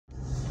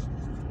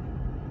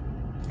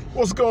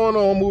What's going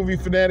on, movie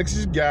fanatics?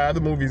 It's your guy, the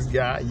movies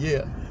guy.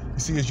 Yeah, you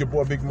see, it's your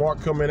boy Big Mark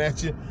coming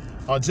at you.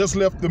 Just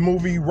left the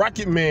movie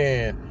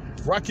Rocketman.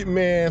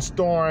 Rocketman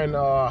starring,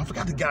 I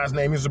forgot the guy's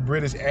name. He's a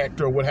British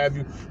actor or what have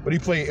you, but he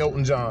played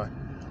Elton John.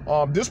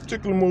 This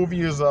particular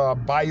movie is a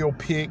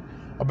biopic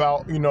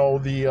about,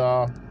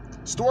 the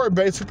story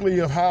basically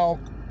of how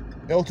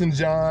Elton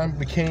John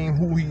became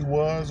who he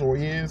was or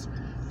is.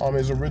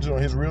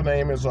 His real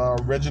name is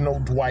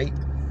Reginald Dwight.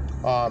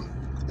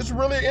 It's a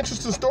really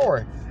interesting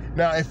story.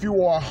 Now, if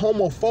you are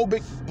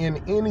homophobic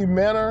in any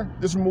manner,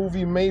 this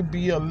movie may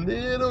be a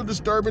little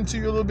disturbing to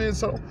you a little bit.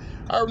 So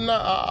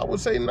I would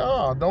say,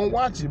 no, don't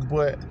watch it.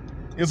 But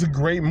it's a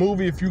great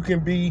movie if you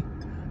can be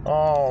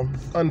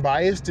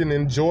unbiased and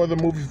enjoy the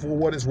movie for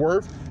what it's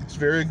worth. It's a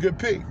very good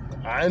pick.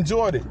 I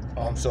enjoyed it.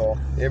 So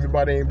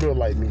everybody ain't built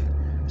like me.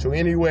 So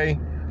anyway,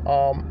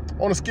 on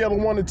a scale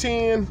of 1 to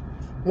 10,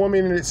 1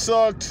 meaning it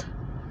sucked,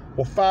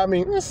 or 5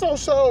 meaning it's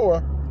so,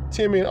 or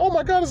 10 meaning, oh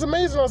my God, it's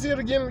amazing, I'll see it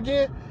again and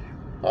again.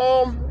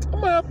 I'm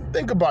gonna have to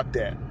think about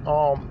that.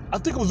 I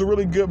think it was a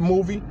really good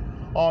movie.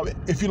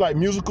 If you like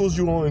musicals,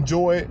 you will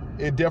enjoy it.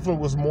 It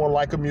definitely was more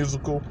like a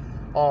musical.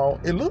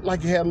 It looked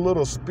like it had a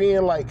little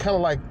spin, kind of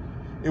like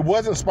it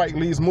wasn't Spike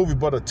Lee's movie,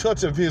 but a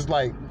touch of his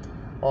I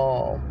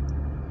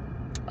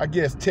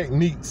guess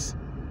techniques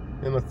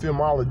in the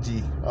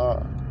filmology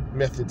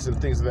methods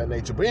and things of that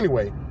nature. But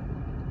anyway,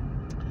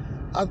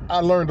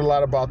 I learned a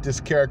lot about this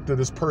character,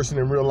 this person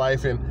in real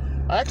life, and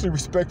I actually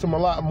respect him a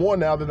lot more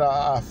now that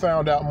I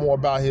found out more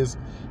about his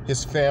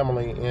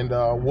family and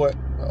what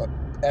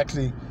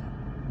actually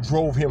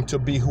drove him to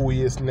be who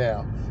he is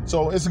now.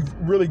 So it's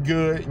really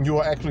good, and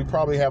you'll actually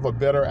probably have a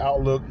better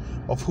outlook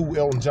of who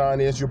Elton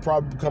John is. You'll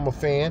probably become a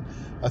fan.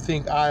 I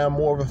think I am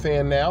more of a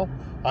fan now.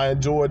 I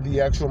enjoyed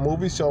the actual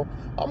movie, so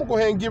I'm gonna go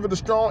ahead and give it a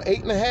strong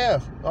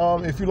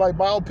 8.5. If you like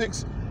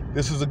biopics,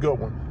 this is a good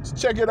one. So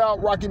check it out,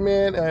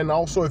 Rocketman, and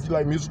also if you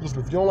like musicals.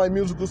 But if you don't like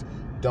musicals,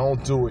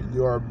 don't do it.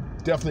 You're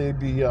definitely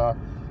be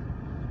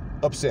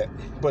upset,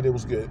 but it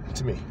was good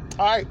to me.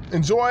 All right,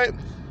 enjoy it.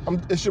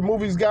 It's your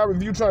movies guy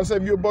review, trying to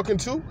save you $1 or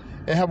 $2,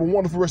 and have a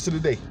wonderful rest of the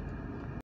day.